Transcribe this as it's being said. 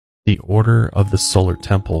the Order of the Solar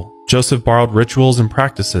Temple. Joseph borrowed rituals and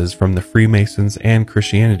practices from the Freemasons and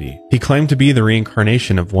Christianity. He claimed to be the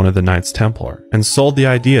reincarnation of one of the Knights Templar, and sold the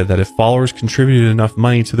idea that if followers contributed enough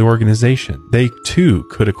money to the organization, they too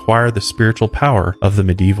could acquire the spiritual power of the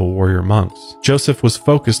medieval warrior monks. Joseph was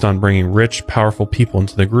focused on bringing rich, powerful people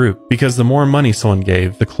into the group, because the more money someone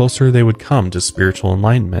gave, the closer they would come to spiritual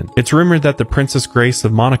enlightenment. It's rumored that the Princess Grace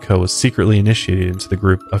of Monaco was secretly initiated into the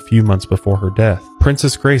group a few months before her death.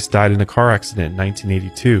 Princess Grace died in a car accident in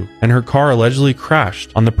 1982, and her car allegedly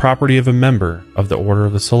crashed on the property of a member of the Order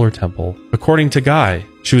of the Solar Temple. According to Guy,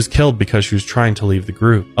 she was killed because she was trying to leave the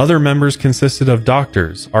group. Other members consisted of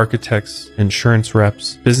doctors, architects, insurance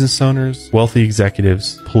reps, business owners, wealthy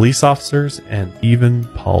executives, police officers, and even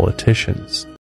politicians.